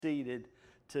Seated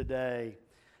today.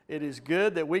 It is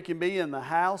good that we can be in the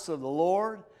house of the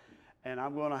Lord, and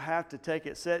I'm going to have to take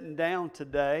it sitting down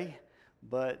today,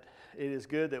 but it is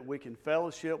good that we can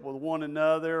fellowship with one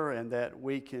another and that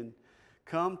we can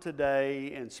come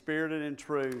today in spirit and in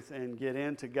truth and get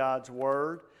into God's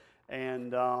Word.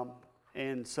 And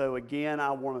so again,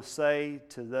 I want to say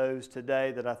to those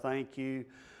today that I thank you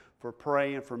for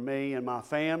praying for me and my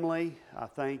family. I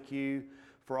thank you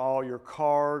for all your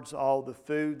cards, all the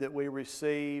food that we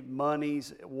receive,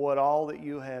 monies, all that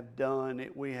you have done.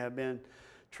 We have been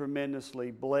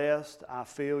tremendously blessed. I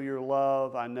feel your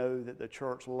love. I know that the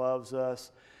church loves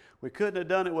us. We couldn't have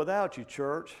done it without you,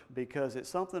 church, because it's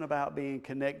something about being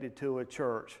connected to a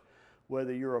church.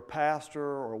 Whether you're a pastor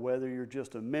or whether you're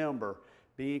just a member,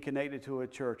 being connected to a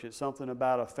church, it's something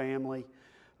about a family,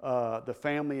 the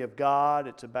family of God.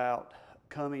 It's about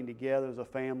coming together as a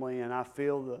family, and I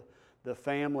feel the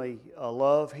family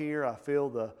love here. I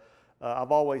feel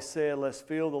I've always said, let's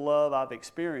feel the love. I've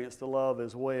experienced the love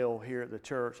as well here at the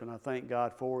church, and I thank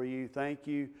God for you. Thank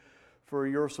you for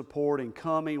your support in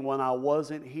coming. When I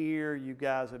wasn't here, you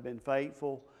guys have been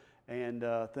faithful, and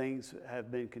things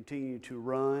have been continuing to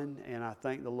run, and I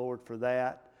thank the Lord for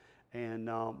that.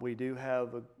 And we do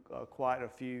have quite a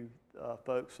few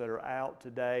folks that are out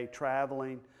today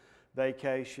traveling,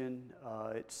 vacation.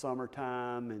 It's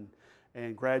summertime,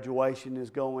 and graduation is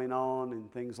going on and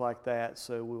things like that,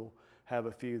 so we'll have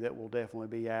a few that will definitely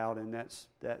be out, and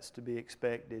that's to be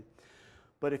expected.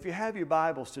 But if you have your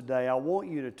Bibles today, I want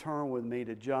you to turn with me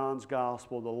to John's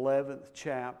Gospel, the 11th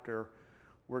chapter.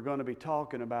 We're going to be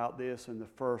talking about this in the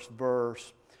first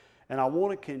verse, and I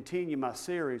want to continue my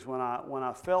series. When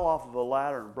I fell off of a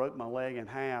ladder and broke my leg in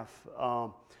half,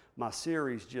 my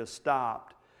series just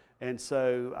stopped. And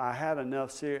so I had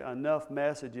enough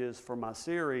messages for my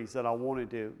series that I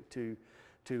wanted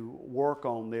to work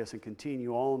on this and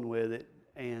continue on with it.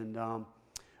 And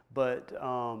but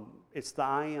it's the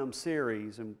I Am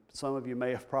series, and some of you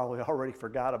may have probably already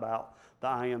forgot about the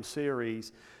I Am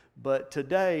series. But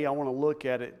today I want to look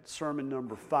at it, sermon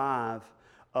number 5.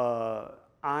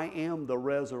 I am the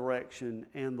resurrection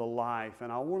and the life,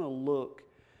 and I want to look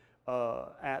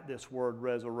at this word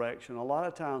resurrection. A lot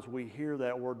of times we hear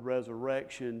that word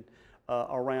resurrection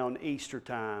around Easter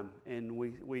time, and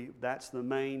we that's the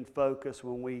main focus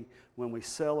when we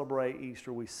celebrate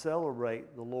Easter. We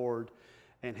celebrate the Lord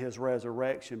and His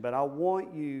resurrection. But I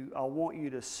want you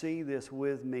to see this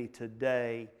with me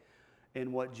today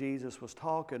in what Jesus was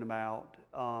talking about,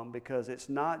 because it's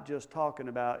not just talking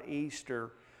about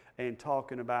Easter and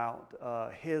talking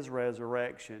about His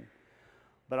resurrection.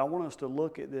 But I want us to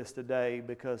look at this today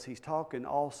because He's talking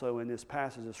also in this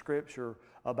passage of Scripture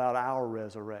about our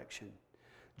resurrection.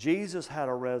 Jesus had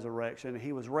a resurrection.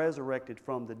 He was resurrected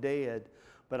from the dead.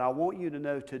 But I want you to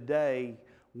know today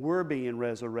we're being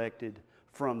resurrected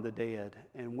from the dead.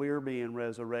 And we're being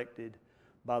resurrected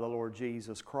by the Lord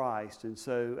Jesus Christ. And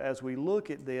so as we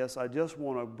look at this, I just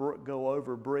want to go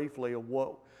over briefly of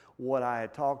what I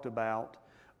had talked about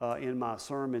in my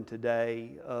sermon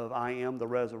today of I am the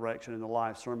resurrection and the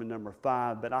life, sermon number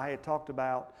 5. But I had talked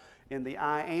about in the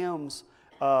I ams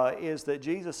is that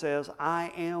Jesus says,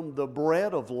 I am the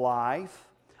bread of life.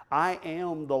 I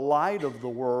am the light of the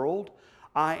world.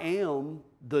 I am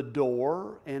the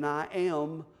door, and I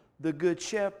am the good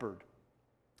shepherd.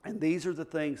 And these are the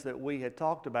things that we had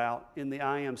talked about in the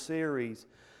I Am series.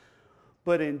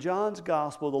 But in John's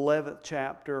Gospel, the 11th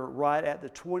chapter, right at the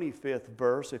 25th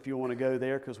verse, if you want to go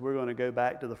there, because we're going to go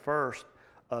back to the first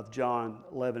of John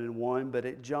 11:1. But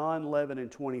at John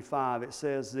 11:25, it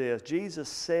says this: Jesus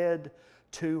said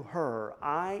to her,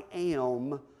 I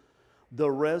am the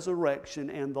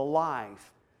resurrection and the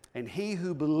life. And he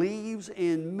who believes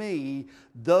in me,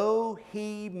 though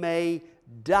he may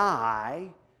die,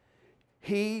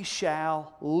 he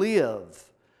shall live.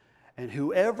 And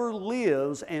whoever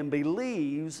lives and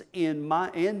believes in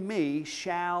me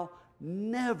shall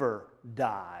never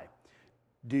die.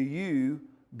 Do you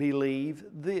believe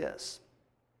this?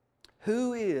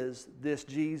 Who is this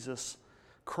Jesus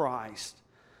Christ?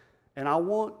 And I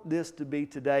want this to be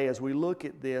today, as we look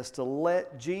at this, to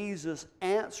let Jesus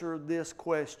answer this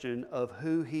question of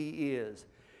who He is.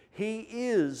 He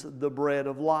is the bread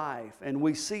of life. And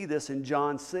we see this in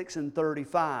John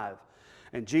 6:35.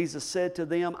 And Jesus said to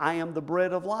them, I am the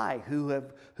bread of life.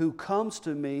 Who comes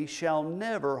to me shall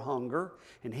never hunger,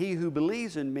 and he who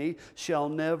believes in me shall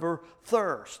never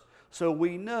thirst. So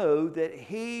we know that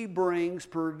He brings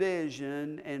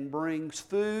provision and brings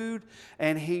food,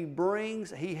 and He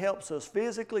helps us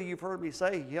physically. You've heard me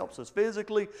say He helps us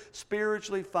physically,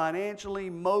 spiritually, financially,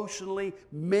 emotionally,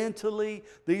 mentally.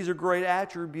 These are great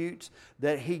attributes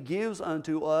that He gives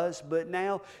unto us. But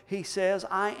now He says,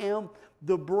 I am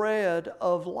the bread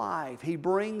of life. He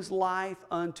brings life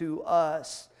unto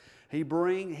us. He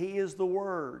is the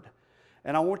Word.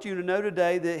 And I want you to know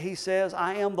today that He says,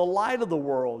 I am the light of the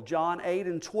world, John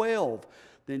 8:12.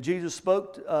 Then Jesus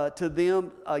spoke to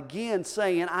them again,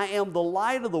 saying, I am the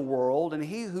light of the world, and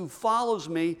he who follows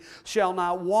me shall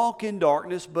not walk in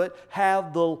darkness, but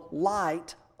have the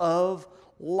light of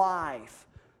life.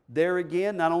 There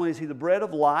again, not only is He the bread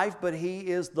of life, but He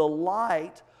is the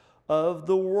light of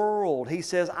the world. He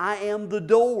says, I am the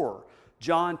door.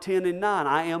 John 10:9,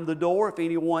 I am the door. If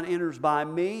anyone enters by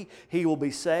me, he will be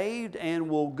saved and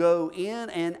will go in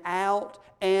and out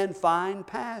and find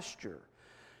pasture.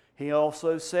 He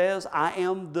also says, I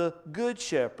am the good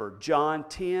shepherd. John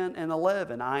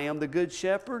 10:11, I am the good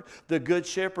shepherd. The good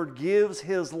shepherd gives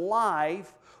his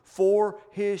life for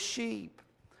his sheep.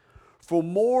 For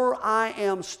more I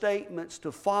am statements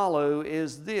to follow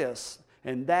is this,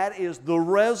 and that is the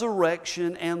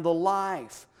resurrection and the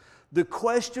life. The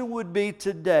question would be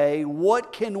today,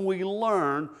 what can we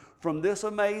learn from this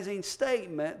amazing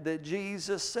statement that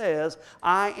Jesus says,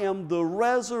 I am the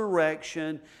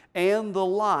resurrection and the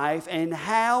life, and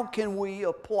how can we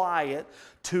apply it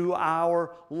to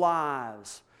our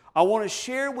lives? I want to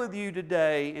share with you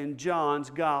today in John's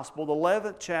Gospel, the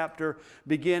 11th chapter,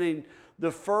 beginning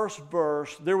the first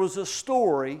verse. There was a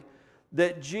story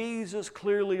that Jesus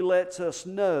clearly lets us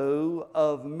know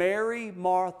of Mary,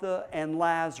 Martha, and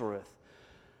Lazarus.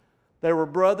 They were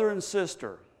brother and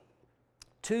sister,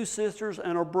 two sisters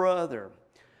and a brother.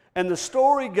 And the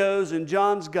story goes in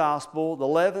John's Gospel, the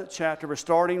 11th chapter,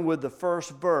 starting with the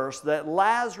first verse, that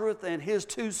Lazarus and his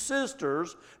two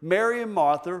sisters, Mary and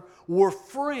Martha, were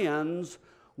friends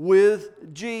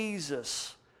with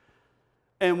Jesus.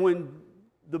 And when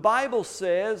the Bible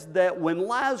says that when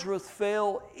Lazarus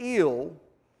fell ill,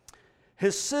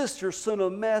 his sister sent a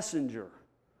messenger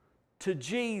to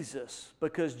Jesus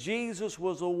because Jesus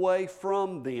was away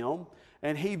from them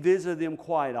and He visited them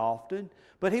quite often.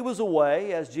 But He was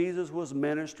away as Jesus was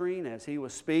ministering, as He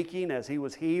was speaking, as He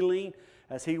was healing,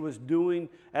 as He was doing,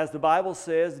 as the Bible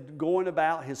says, going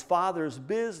about His Father's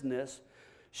business.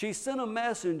 She sent a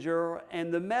messenger,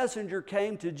 and the messenger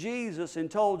came to Jesus and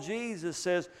told Jesus,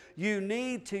 says, you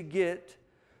need to get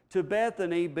to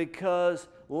Bethany because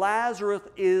Lazarus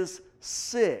is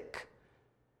sick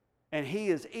and he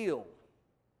is ill.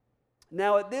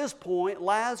 Now at this point,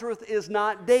 Lazarus is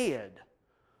not dead.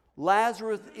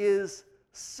 Lazarus is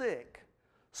sick.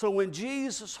 So when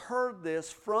Jesus heard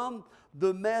this from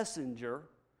the messenger,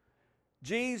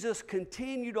 Jesus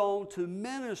continued on to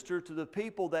minister to the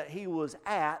people that He was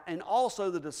at, and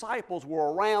also the disciples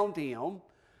were around Him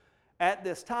at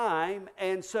this time.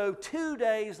 And so 2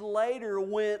 days later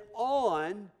went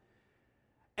on,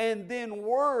 and then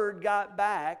word got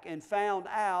back and found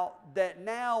out that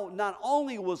now not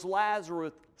only was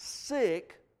Lazarus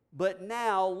sick, but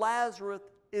now Lazarus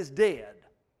is dead.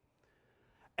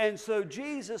 And so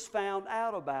Jesus found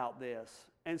out about this.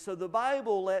 And so the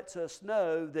Bible lets us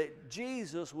know that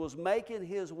Jesus was making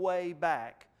His way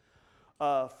back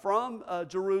from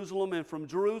Jerusalem, and from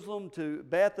Jerusalem to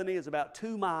Bethany is about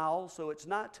 2 miles, so it's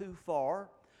not too far.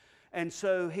 And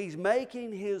so He's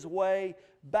making His way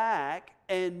back,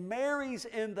 and Mary's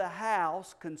in the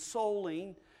house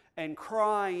consoling and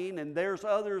crying, and there's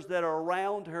others that are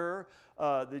around her,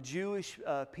 the Jewish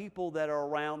people that are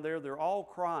around there, they're all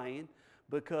crying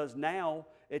because now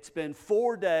it's been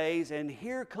 4 days, and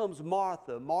here comes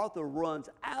Martha. Martha runs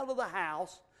out of the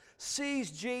house, sees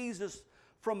Jesus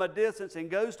from a distance, and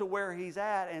goes to where He's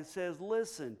at and says,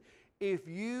 listen, if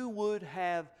you would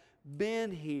have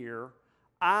been here,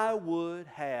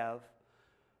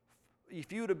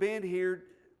 if you would have been here,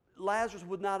 Lazarus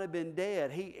would not have been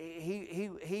dead.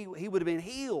 He would have been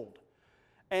healed.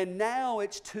 And now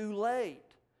it's too late.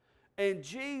 And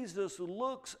Jesus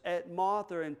looks at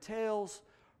Martha and tells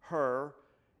her,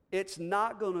 it's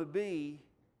not going to be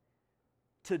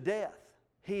to death.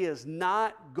 He is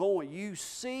not going. You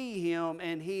see him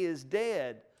and he is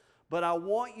dead. But I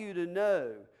want you to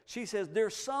know, she says,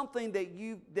 there's something that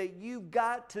you've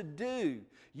got to do.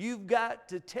 You've got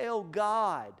to tell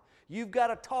God. You've got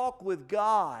to talk with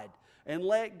God and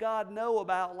let God know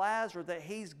about Lazarus, that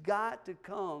he's got to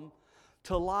come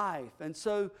to life. And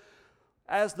so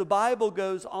as the Bible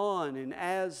goes on, and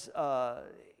as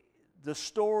the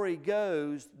story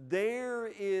goes,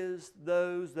 there is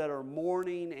those that are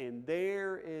mourning, and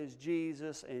there is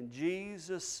Jesus, and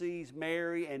Jesus sees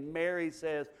Mary, and Mary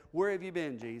says, "Where have you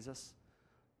been, Jesus?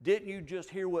 Didn't you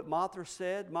just hear what Martha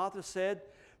said?" Martha said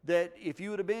that if you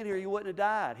would have been here, you wouldn't have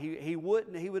died. He would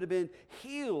have been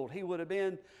healed. He would have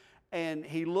been, and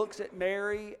he looks at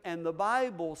Mary, and the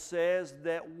Bible says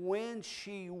that when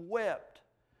she wept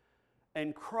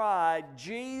and cried,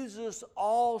 Jesus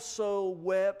also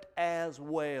wept as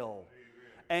well.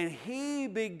 And he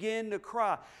began to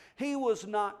cry. He was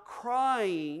not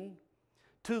crying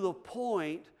to the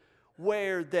point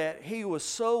where that he was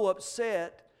so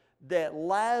upset that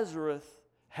Lazarus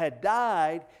had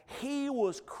died. He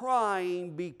was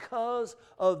crying because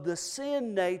of the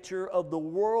sin nature of the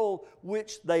world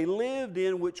which they lived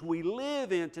in, which we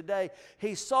live in today.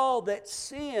 He saw that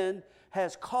sin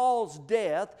has caused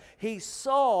death. He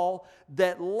saw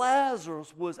that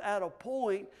Lazarus was at a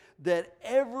point that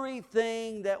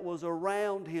everything that was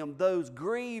around him, those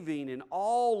grieving and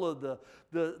all of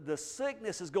the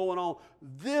sickness is going on.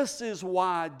 This is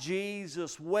why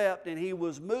Jesus wept, and he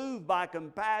was moved by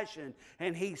compassion,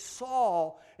 and he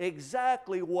saw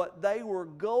exactly what they were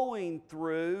going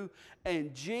through,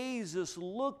 and Jesus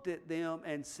looked at them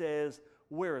and says,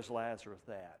 "Where is Lazarus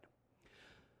at?"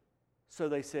 So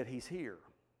they said, "He's here."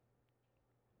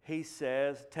 He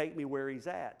says, "Take me where he's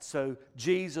at." So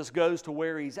Jesus goes to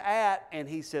where he's at, and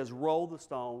he says, "Roll the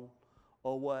stone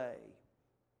away."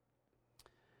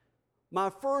 My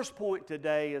first point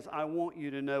today is I want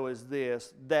you to know is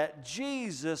this, that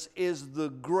Jesus is the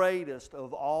greatest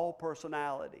of all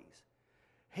personalities.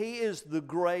 He is the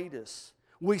greatest.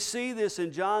 We see this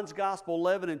in John's Gospel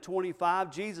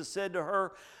 11:25. Jesus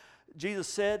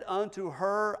said unto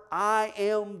her, "I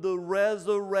am the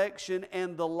resurrection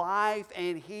and the life,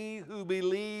 and he who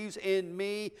believes in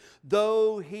me,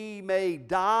 though he may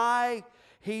die,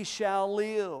 he shall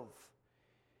live."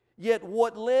 Yet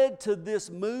what led to this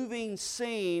moving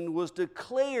scene was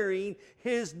declaring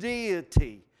his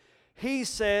deity. He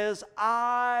says,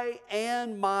 "I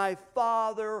and my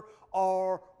Father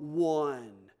are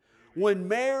one." When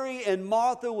Mary and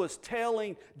Martha was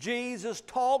telling Jesus,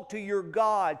 "Talk to your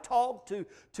God, talk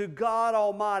to God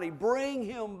Almighty, bring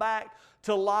him back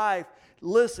to life,"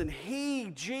 listen,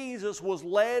 Jesus was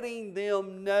letting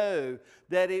them know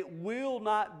that it will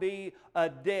not be a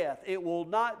death. It will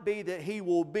not be that he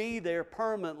will be there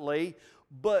permanently,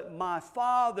 but my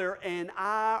Father and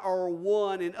I are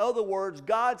one. In other words,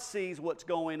 God sees what's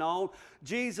going on.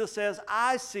 Jesus says,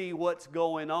 "I see what's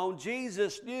going on."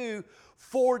 Jesus knew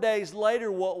 4 days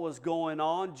later what was going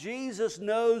on. Jesus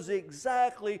knows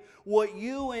exactly what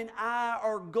you and I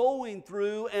are going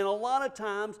through. And a lot of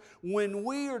times when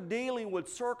we are dealing with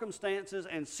circumstances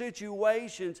and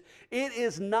situations, it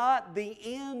is not the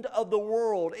end of the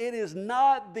world. It is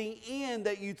not the end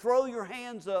that you throw your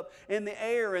hands up in the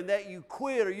air and that you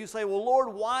quit, or you say, "Well, Lord,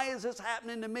 why is this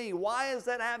happening to me? Why is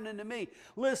that happening to me?"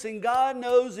 Listen, God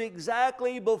knows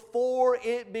exactly before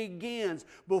it begins,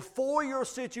 before your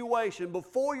situation,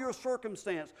 before your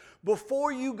circumstance,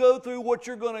 before you go through what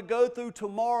you're going to go through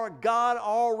tomorrow. God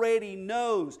already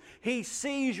knows. He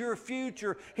sees your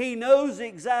future. He knows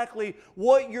exactly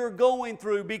what you're going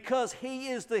through because He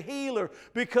is the healer,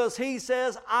 because He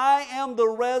says, "I am the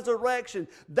resurrection."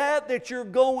 That you're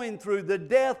going through, the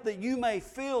death that you may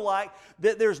feel like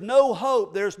that there's no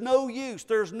hope, there's no use,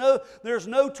 there's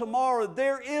no tomorrow.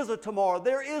 There is a tomorrow.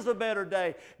 There is a better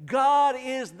day. God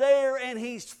is there, and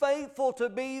He's faithful to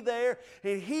be there.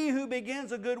 And He who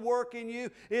begins a good work in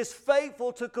you is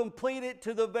faithful to complete it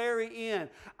to the very end.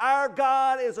 Our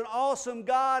God is an awesome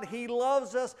God. He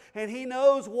loves us, and He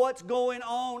knows what's going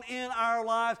on in our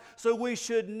lives. So we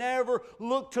should never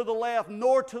look to the left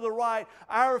nor to the right.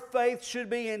 Our faith should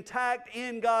be intact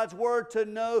in God's Word to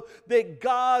know that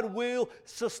God will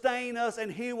sustain us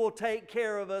and He will take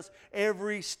care of us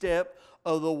every step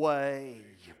of the way.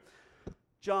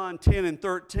 John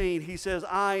 10:13, he says,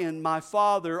 "I and my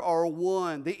Father are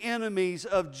one." The enemies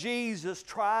of Jesus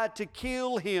tried to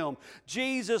kill Him.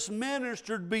 Jesus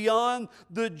ministered beyond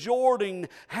the Jordan,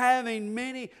 having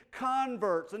many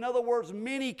converts. In other words,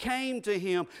 many came to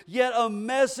Him. Yet a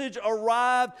message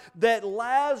arrived that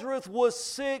Lazarus was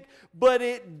sick, but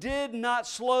it did not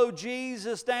slow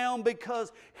Jesus down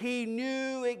because He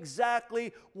knew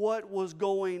exactly what was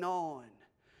going on.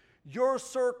 Your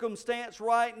circumstance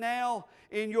right now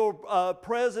in your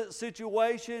present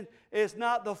situation is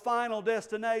not the final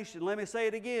destination. Let me say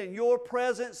it again. Your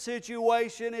present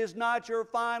situation is not your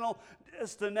final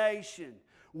destination.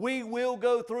 We will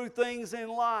go through things in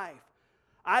life.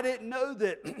 I didn't know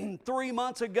that 3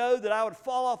 months ago that I would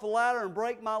fall off a ladder and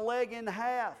break my leg in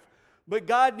half. But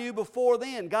God knew before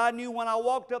then. God knew when I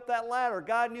walked up that ladder.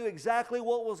 God knew exactly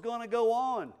what was going to go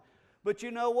on. But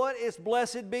you know what? It's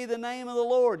blessed be the name of the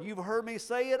Lord. You've heard me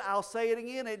say it. I'll say it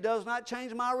again. It does not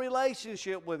change my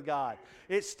relationship with God.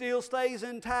 It still stays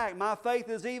intact. My faith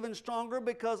is even stronger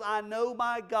because I know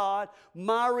my God,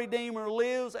 my Redeemer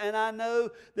lives, and I know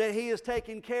that He is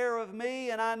taking care of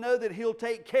me, and I know that He'll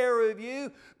take care of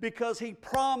you because He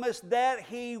promised that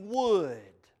He would.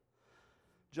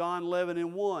 John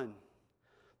 11:1.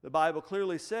 The Bible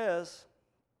clearly says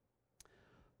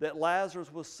that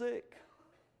Lazarus was sick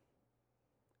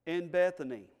in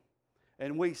Bethany.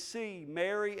 And we see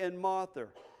Mary and Martha,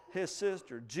 his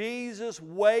sister. Jesus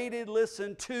waited,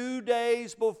 listen, 2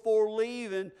 days before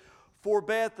leaving for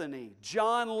Bethany.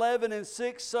 John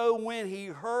 11:6, so when He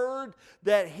heard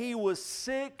that he was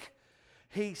sick,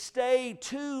 He stayed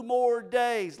 2 more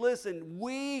days. Listen,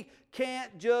 we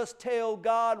can't just tell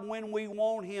God when we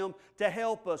want Him to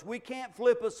help us. We can't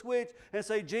flip a switch and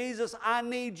say, Jesus, I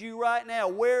need you right now.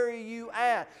 Where are you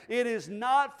at? It is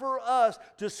not for us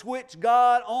to switch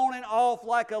God on and off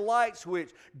like a light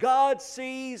switch. God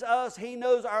sees us. He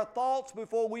knows our thoughts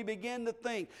before we begin to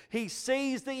think. He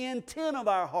sees the intent of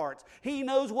our hearts. He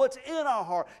knows what's in our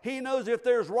heart. He knows if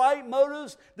there's right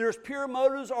motives, there's pure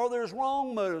motives, or there's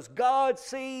wrong motives. God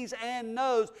sees and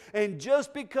knows. And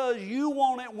just because you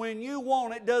want it when you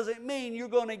want it doesn't mean you're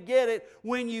going to get it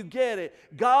when you get it.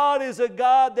 God is a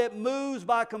God that moves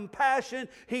by compassion.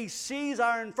 He sees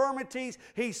our infirmities.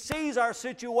 He sees our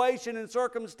situation and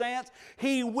circumstance.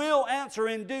 He will answer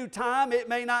in due time. It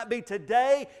may not be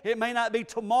today. It may not be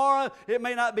tomorrow. It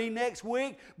may not be next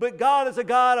week. But God is a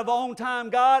God of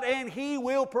on-time God, and He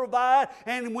will provide.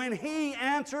 And when He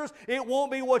answers, it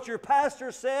won't be what your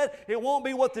pastor said. It won't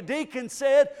be what the deacon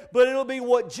said, but it'll be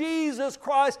what Jesus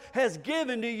Christ has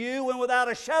given to you. And without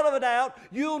a shadow of a doubt,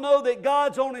 you'll know that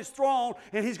God's on His throne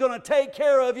and He's going to take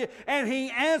care of you. And He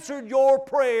answered your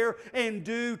prayer in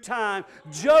due time.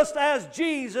 Just as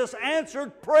Jesus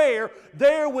answered prayer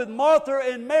there with Martha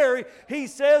and Mary, He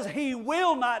says He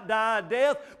will not die a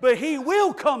death, but He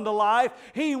will come to life.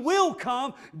 He will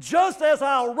come. Just as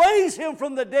I'll raise Him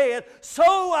from the dead, so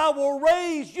I will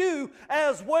raise you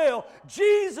as well.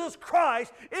 Jesus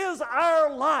Christ is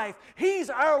our life. He's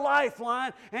our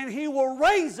lifeline, and He will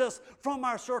raise us from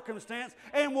our circumstance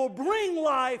and will bring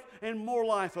life and more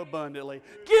life abundantly.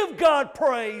 Give God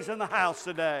praise in the house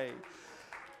today.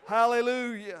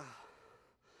 Hallelujah.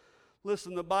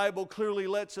 Listen, the Bible clearly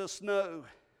lets us know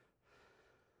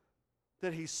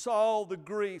that He saw the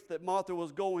grief that Martha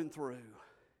was going through.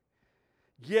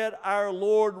 Yet our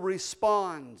Lord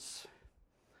responds.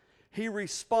 He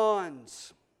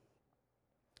responds.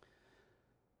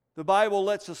 The Bible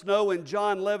lets us know in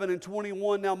John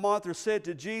 11:21, now Martha said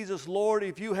to Jesus, Lord,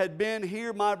 if you had been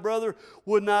here, my brother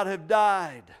would not have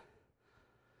died.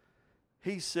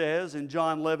 He says in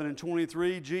John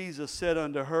 11:23, Jesus said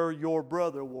unto her, your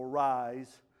brother will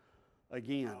rise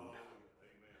again.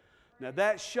 Now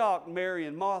that shocked Mary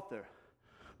and Martha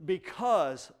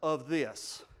because of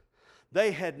this.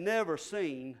 They had never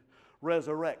seen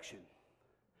resurrection.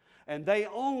 And they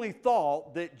only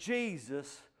thought that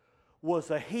Jesus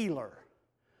was a healer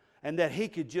and that He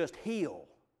could just heal.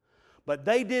 But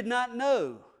they did not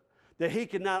know that He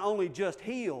could not only just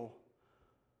heal,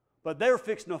 but they're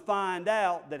fixing to find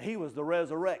out that He was the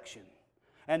resurrection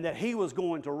and that He was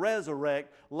going to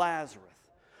resurrect Lazarus.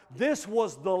 This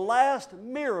was the last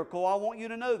miracle. I want you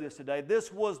to know this today.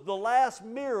 This was the last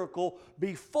miracle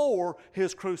before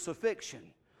His crucifixion.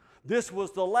 This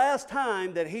was the last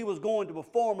time that He was going to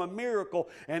perform a miracle.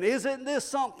 And isn't this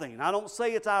something? I don't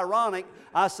say it's ironic.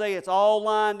 I say it's all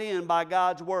lined in by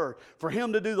God's Word. For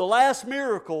Him to do the last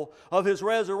miracle of His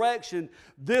resurrection,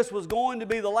 this was going to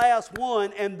be the last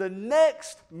one. And the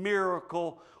next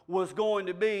miracle was going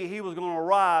to be He was going to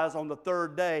rise on the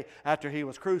 3rd day after He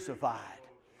was crucified.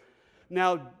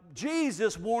 Now,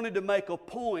 Jesus wanted to make a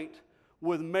point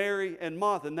with Mary and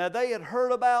Martha. Now, they had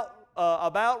heard about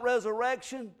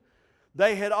resurrection.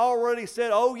 They had already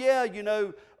said, oh yeah,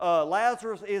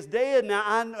 Lazarus is dead. Now,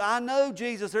 I know,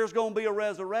 Jesus, there's going to be a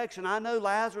resurrection. I know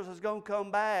Lazarus is going to come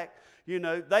back.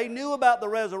 They knew about the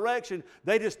resurrection.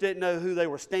 They just didn't know who they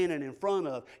were standing in front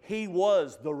of. He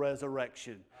was the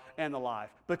resurrection and the life.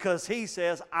 Because He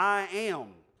says, I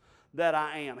am that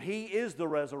I am. He is the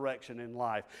resurrection and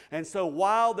life. And so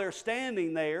while they're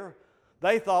standing there,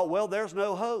 they thought, well, there's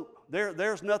no hope.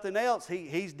 There's nothing else.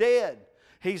 He's dead.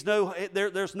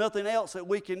 There's nothing else that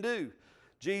we can do.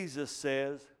 Jesus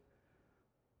says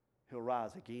He'll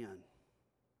rise again.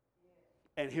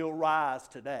 And He'll rise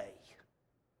today.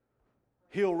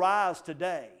 He'll rise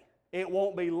today. It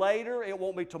won't be later. It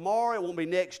won't be tomorrow. It won't be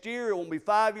next year. It won't be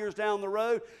 5 years down the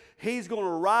road. He's going to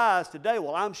rise today.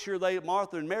 Well, I'm sure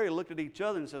Martha and Mary looked at each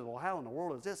other and said, well, how in the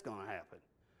world is this going to happen?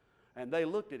 And they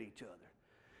looked at each other.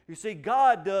 You see,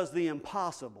 God does the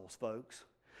impossibles, folks.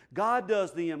 God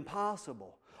does the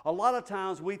impossible. A lot of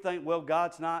times we think, well,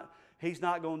 He's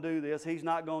not going to do this. He's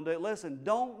not going to do it. Listen,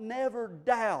 don't never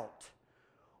doubt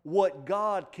what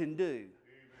God can do.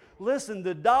 Listen,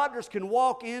 the doctors can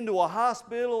walk into a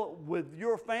hospital with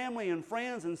your family and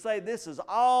friends and say, this is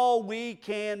all we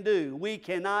can do. We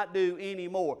cannot do any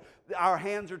more. Our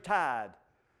hands are tied.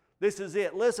 This is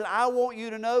it. Listen, I want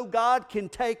you to know God can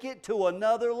take it to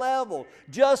another level.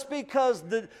 Just because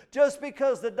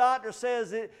the doctor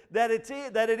says that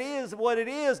it is what it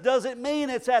is doesn't mean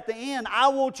it's at the end. I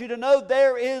want you to know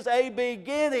there is a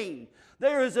beginning.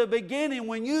 There is a beginning.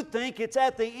 When you think it's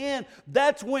at the end,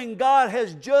 that's when God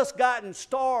has just gotten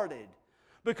started.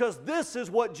 Because this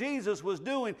is what Jesus was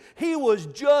doing. He was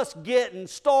just getting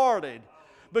started.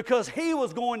 Because He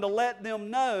was going to let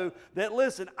them know that,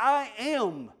 listen, I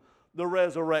am the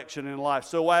resurrection and life.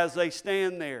 So as they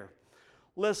stand there,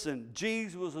 listen,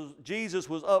 Jesus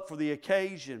was up for the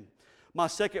occasion. My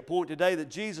second point today, that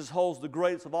Jesus holds the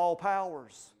greatest of all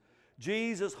powers.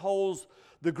 Jesus holds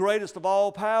the greatest of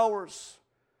all powers.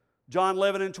 John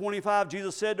 11:25,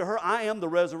 Jesus said to her, I am the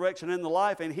resurrection and the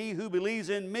life, and he who believes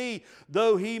in me,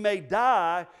 though he may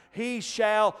die, he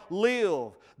shall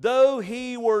live. Though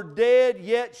he were dead,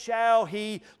 yet shall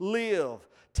he live.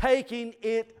 Taking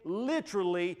it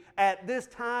literally at this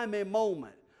time and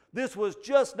moment. This was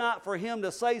just not for Him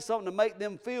to say something to make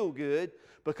them feel good,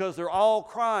 because they're all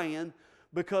crying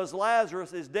because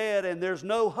Lazarus is dead and there's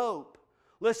no hope.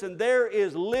 Listen, there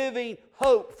is living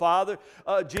hope, Father.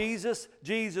 Jesus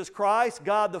Christ,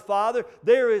 God the Father,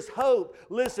 there is hope.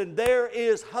 Listen, there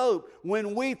is hope.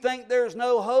 When we think there's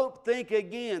no hope, think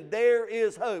again. There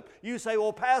is hope. You say,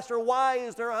 well, Pastor, why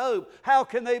is there hope? How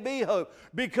can there be hope?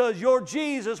 Because your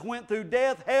Jesus went through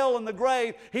death, hell, and the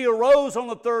grave. He arose on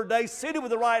the third day, seated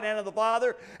with the right hand of the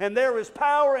Father, and there is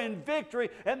power and victory,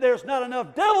 and there's not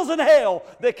enough devils in hell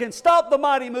that can stop the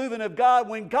mighty moving of God.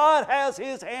 When God has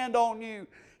His hand on you,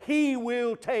 He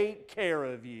will take care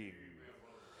of you.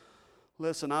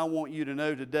 Listen, I want you to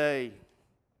know today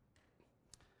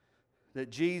that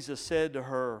Jesus said to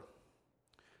her,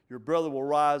 your brother will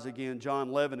rise again, John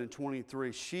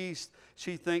 11:23.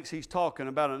 She thinks He's talking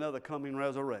about another coming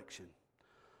resurrection.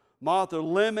 Martha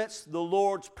limits the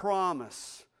Lord's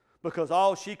promise because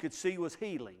all she could see was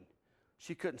healing.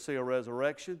 She couldn't see a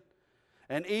resurrection.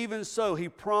 And even so, the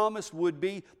promise would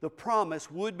be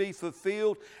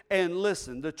fulfilled. And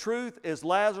listen, the truth is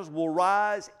Lazarus will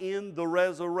rise in the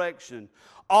resurrection.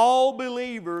 All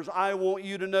believers, I want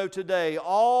you to know today,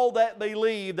 all that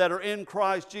believe that are in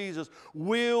Christ Jesus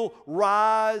will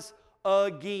rise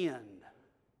again.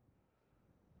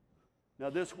 Now,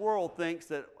 this world thinks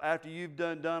that after you've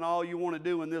done all you want to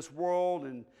do in this world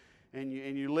and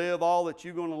you live all that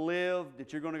you're going to live,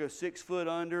 that you're going to go 6 foot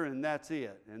under, and that's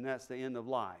it. And that's the end of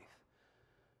life.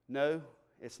 No,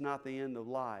 it's not the end of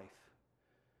life.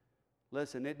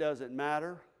 Listen, it doesn't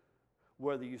matter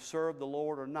whether you serve the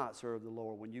Lord or not serve the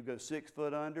Lord. When you go 6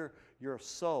 foot under, your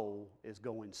soul is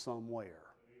going somewhere.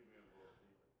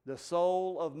 The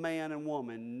soul of man and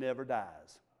woman never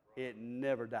dies. It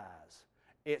never dies.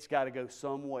 It's got to go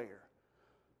somewhere.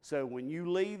 So when you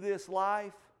leave this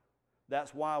life,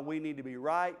 that's why we need to be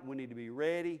right. We need to be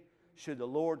ready should the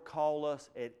Lord call us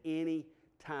at any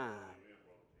time.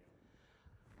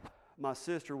 My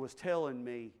sister was telling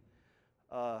me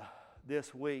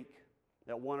this week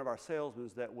that one of our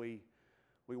salesmen that we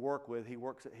work with, he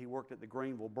worked at the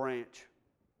Greenville branch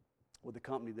with the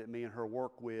company that me and her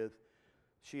work with.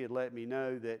 She had let me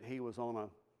know that he was on a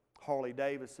Harley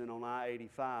Davidson on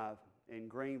I-85 in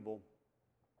Greenville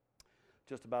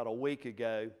just about a week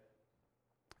ago.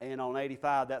 And on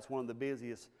 85, that's one of the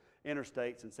busiest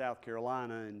interstates in South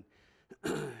Carolina. And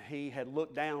he had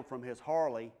looked down from his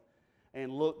Harley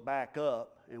and looked back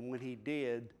up. And when he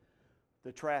did,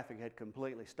 the traffic had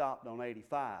completely stopped on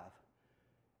 85.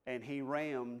 And he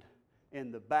rammed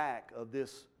in the back of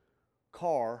this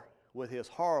car with his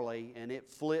Harley, and it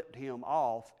flipped him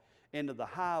off into the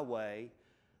highway.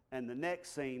 And the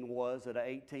next scene was that an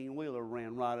 18-wheeler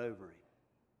ran right over him.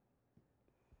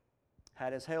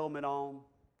 Had his helmet on.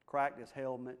 Cracked his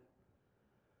helmet,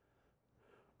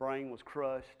 brain was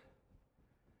crushed,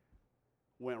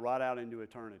 went right out into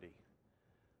eternity.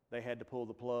 They had to pull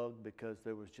the plug because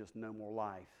there was just no more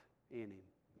life in him.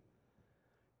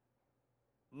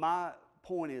 My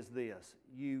point is this: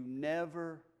 you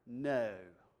never know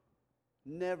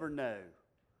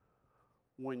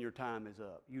when your time is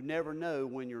up. You never know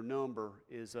when your number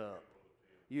is up.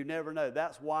 You never know.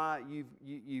 That's why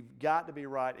you've got to be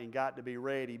right and got to be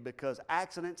ready, because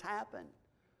accidents happen.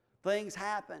 Things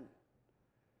happen.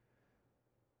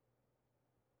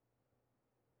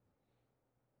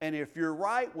 And if you're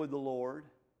right with the Lord,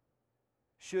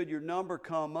 should your number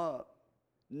come up,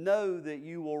 know that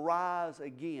you will rise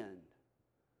again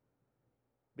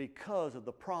because of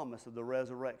the promise of the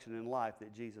resurrection and life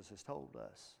that Jesus has told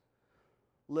us.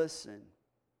 Listen,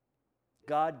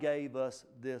 God gave us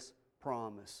this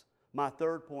promise. My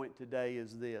third point today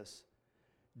is this: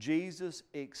 Jesus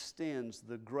extends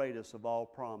the greatest of all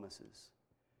promises.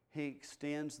 He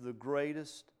extends the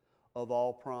greatest of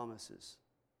all promises.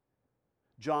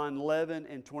 John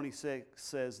 11:26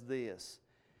 says this: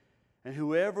 "And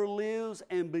whoever lives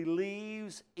and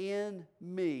believes in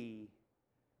me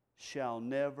shall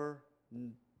never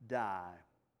die."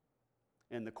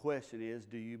 And the question is,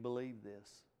 do you believe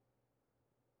this?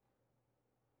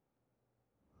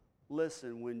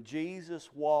 Listen, when Jesus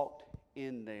walked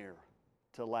in there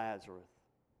to Lazarus,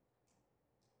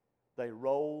 they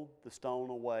rolled the stone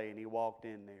away and he walked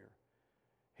in there.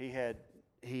 He had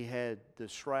the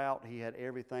shroud, he had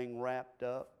everything wrapped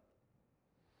up.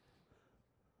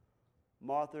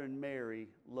 Martha and Mary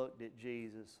looked at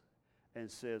Jesus and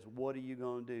says, "What are you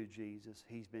going to do, Jesus?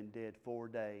 He's been dead 4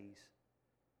 days."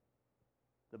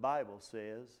 The Bible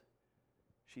says,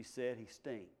 she said he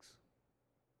stinks,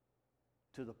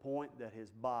 to the point that his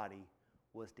body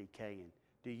was decaying.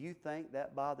 Do you think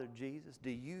that bothered Jesus? Do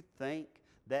you think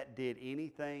that did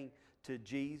anything to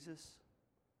Jesus?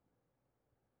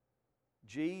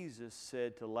 Jesus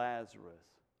said to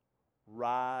Lazarus,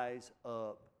 "Rise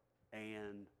up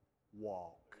and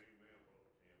walk."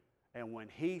 And when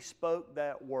he spoke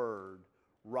that word,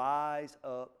 "Rise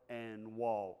up and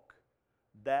walk,"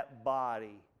 that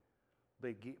body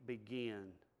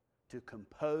began to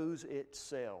compose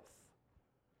itself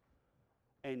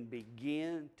and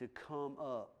begin to come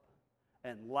up.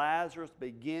 And Lazarus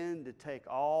began to take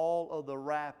all of the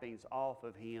wrappings off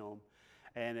of him.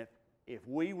 And if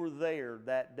we were there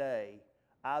that day,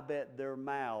 I bet their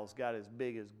mouths got as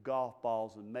big as golf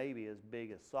balls and maybe as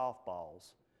big as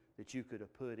softballs that you could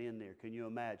have put in there. Can you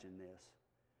imagine this?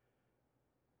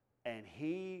 And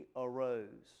he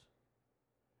arose.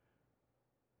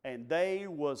 And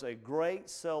there was a great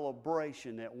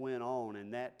celebration that went on in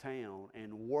that town,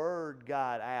 and word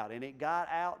got out. And it got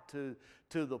out to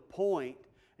the point,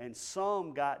 and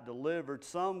some got delivered,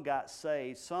 some got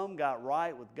saved, some got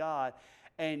right with God.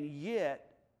 And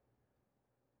yet,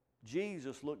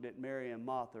 Jesus looked at Mary and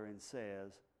Martha and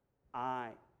says,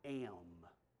 "I am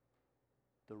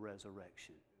the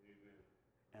resurrection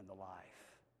and the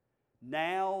life."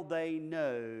 Now they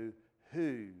know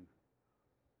who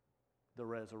the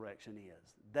resurrection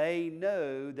is. They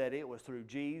know that it was through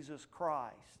Jesus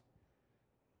Christ.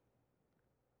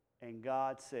 And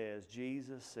God says,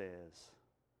 Jesus says,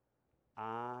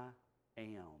 "I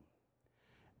am."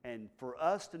 And for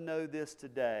us to know this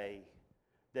today,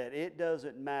 that it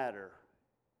doesn't matter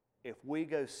if we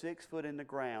go 6 foot in the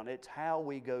ground, it's how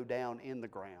we go down in the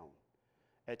ground.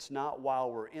 It's not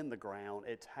while we're in the ground,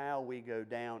 it's how we go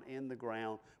down in the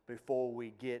ground before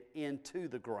we get into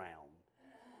the ground.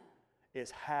 Is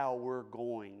how we're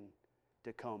going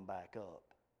to come back up.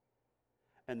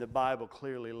 And the Bible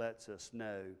clearly lets us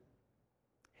know,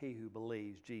 he who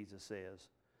believes, Jesus says,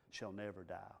 shall never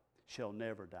die. Shall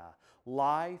never die.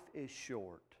 Life is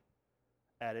short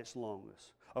at its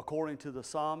longest. According to the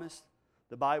psalmist,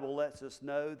 the Bible lets us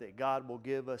know that God will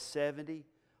give us 70,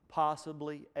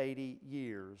 possibly 80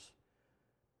 years.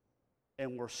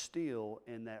 And we're still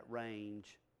in that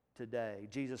range today.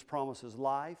 Jesus promises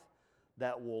life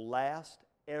that will last,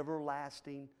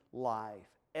 everlasting life.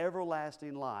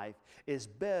 Everlasting life is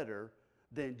better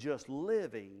than just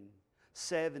living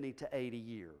 70 to 80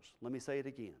 years. Let me say it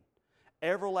again.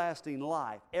 Everlasting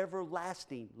life,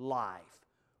 everlasting life.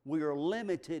 We are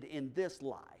limited in this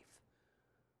life.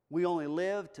 We only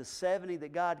live to 70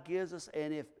 that God gives us,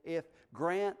 and if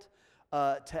grant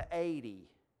to 80,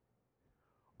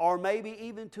 or maybe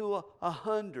even to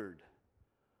 100.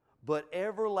 But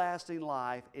everlasting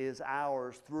life is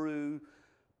ours through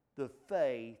the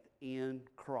faith in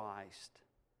Christ.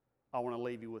 I want to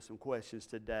leave you with some questions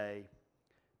today.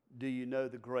 Do you know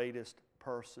the greatest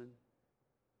person?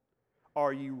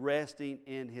 Are you resting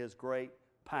in His great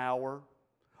power?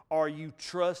 Are you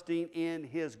trusting in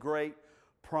His great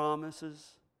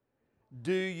promises?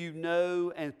 Do you know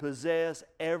and possess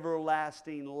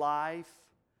everlasting life?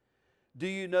 Do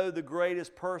you know the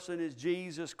greatest person is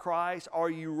Jesus Christ? Are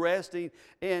you resting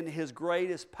in His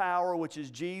greatest power, which is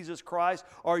Jesus Christ?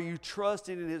 Are you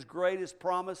trusting in His greatest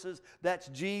promises? That's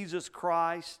Jesus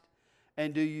Christ.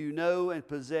 And do you know and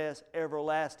possess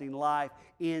everlasting life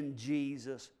in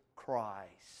Jesus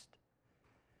Christ?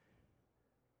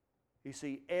 You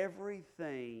see,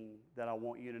 everything that I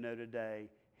want you to know today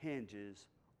hinges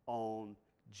on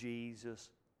Jesus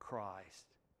Christ.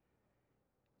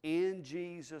 In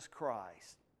Jesus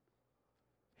Christ,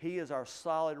 He is our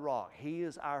solid rock. He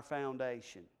is our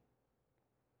foundation.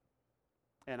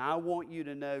 And I want you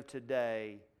to know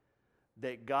today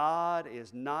that God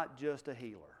is not just a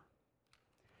healer.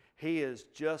 He is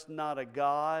just not a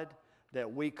God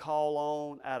that we call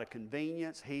on out of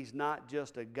convenience. He's not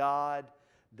just a God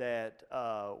that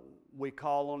we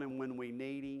call on Him when we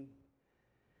need Him.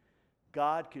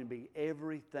 God can be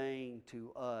everything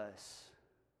to us.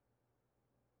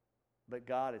 But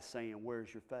God is saying,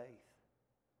 where's your faith?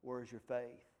 Where's your faith?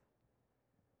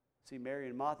 See, Mary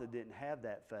and Martha didn't have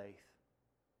that faith.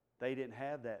 They didn't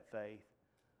have that faith.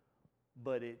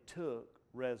 But it took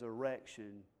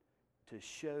resurrection to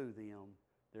show them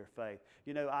their faith.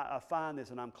 You know, I find this,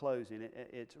 and I'm closing.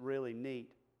 It's really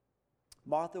neat.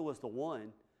 Martha was the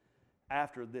one,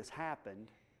 after this happened,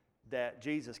 that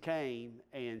Jesus came,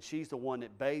 and she's the one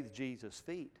that bathed Jesus'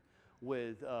 feet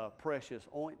with precious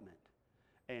ointment.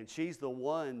 And she's the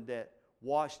one that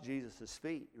washed Jesus'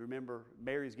 feet. Remember,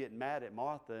 Mary's getting mad at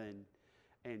Martha,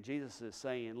 and Jesus is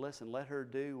saying, listen, let her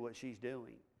do what she's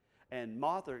doing. And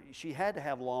Martha, she had to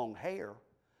have long hair,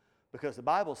 because the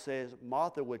Bible says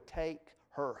Martha would take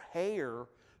her hair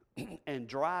and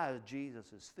dry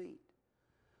Jesus' feet.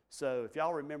 So if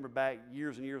y'all remember back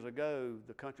years and years ago,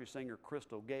 the country singer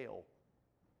Crystal Gayle,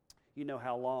 you know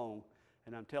how long,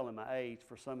 and I'm telling my age,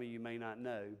 for some of you may not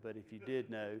know, but if you did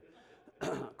know,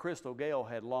 Crystal Gayle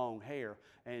had long hair,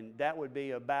 and that would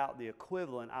be about the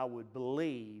equivalent, I would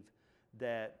believe,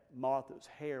 that Martha's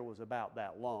hair was about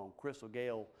that long. Crystal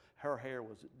Gayle, her hair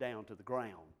was down to the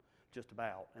ground, just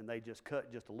about, and they just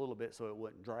cut just a little bit so it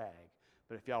wouldn't drag.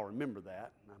 But if y'all remember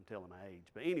that, I'm telling my age.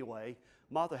 But anyway,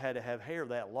 Martha had to have hair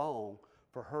that long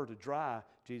for her to dry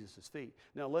Jesus' feet.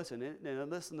 Now listen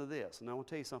to this, and I want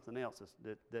to tell you something else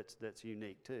that's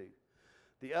unique too.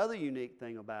 The other unique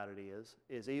thing about it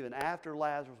is even after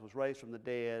Lazarus was raised from the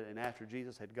dead, and after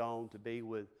Jesus had gone to be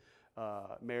with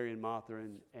Mary and Martha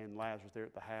and Lazarus there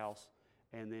at the house,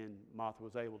 and then Martha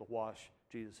was able to wash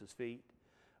Jesus' feet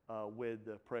with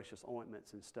the precious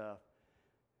ointments and stuff.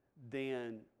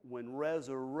 Then when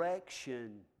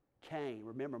resurrection came,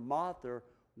 remember Martha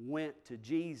went to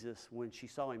Jesus when she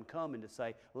saw Him coming to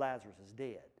say, Lazarus is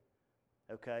dead.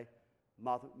 Okay?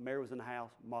 Mary was in the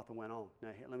house, Martha went on. Now,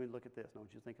 let me look at this. I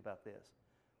want you to think about this.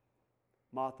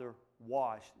 Martha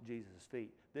washed Jesus'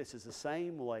 feet. This is the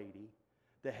same lady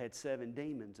that had 7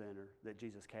 demons in her that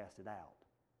Jesus casted out.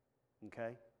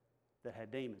 Okay? That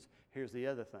had demons. Here's the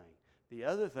other thing. The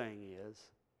other thing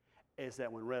is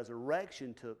that when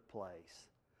resurrection took place,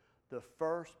 the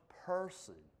first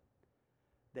person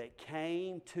that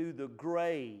came to the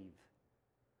grave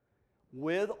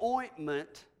with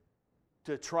ointment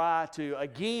to try to,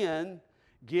 again,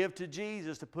 give to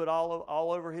Jesus to put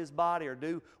all over His body or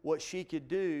do what she could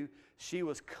do, she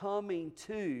was coming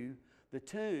to the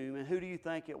tomb, and who do you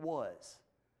think it was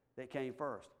that came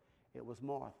first? It was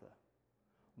Martha.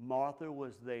 Martha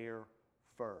was there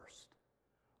first.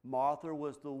 Martha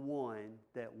was the one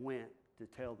that went to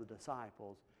tell the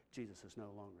disciples Jesus is no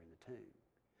longer in the tomb.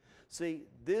 See,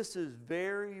 this is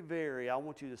I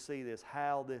want you to see this,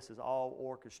 how this is all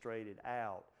orchestrated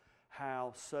out.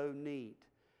 How so neat,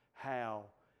 how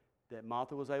that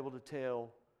Martha was able to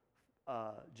tell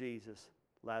Jesus,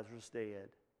 Lazarus dead,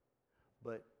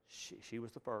 but she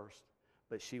was the first,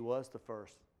 but she was the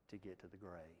first to get to the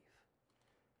grave.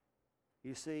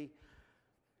 You see,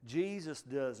 Jesus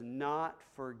does not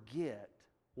forget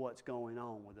what's going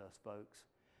on with us, folks.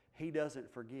 He doesn't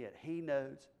forget. He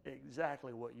knows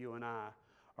exactly what you and I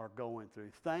are going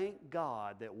through. Thank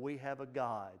God that we have a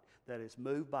God that is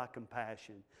moved by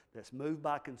compassion, that's moved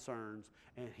by concerns,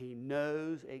 and He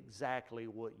knows exactly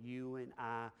what you and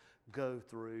I go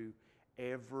through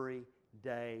every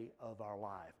day of our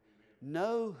life.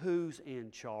 Know who's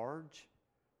in charge.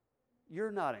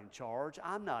 You're not in charge.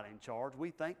 I'm not in charge. We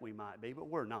think we might be, but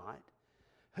we're not.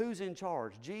 Who's in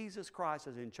charge? Jesus Christ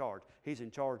is in charge. He's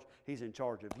in charge. He's in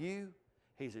charge of you.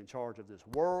 He's in charge of this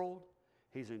world.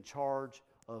 He's in charge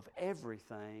of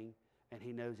everything, and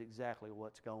He knows exactly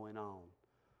what's going on.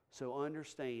 So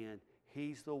understand,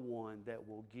 He's the one that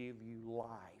will give you life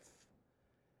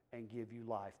and give you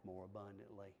life more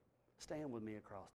abundantly. Stand with me across